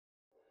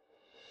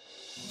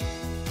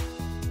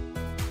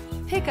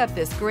Pick up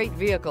this great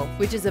vehicle,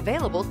 which is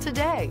available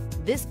today.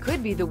 This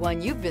could be the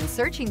one you've been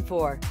searching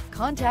for.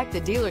 Contact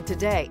the dealer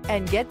today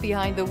and get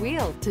behind the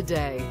wheel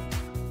today.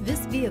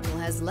 This vehicle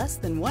has less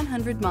than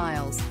 100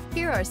 miles.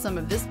 Here are some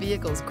of this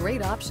vehicle's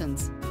great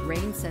options: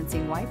 rain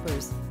sensing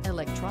wipers,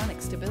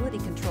 electronic stability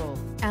control,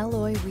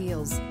 alloy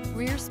wheels,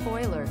 rear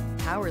spoiler,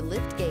 power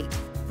lift gate,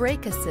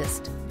 brake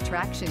assist,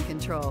 traction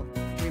control,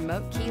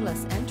 remote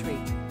keyless entry,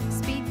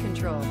 speed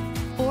control,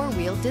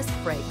 four-wheel disc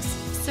brakes.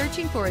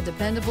 Searching for a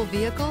dependable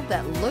vehicle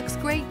that looks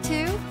great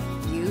too?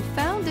 You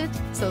found it,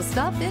 so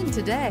stop in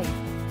today.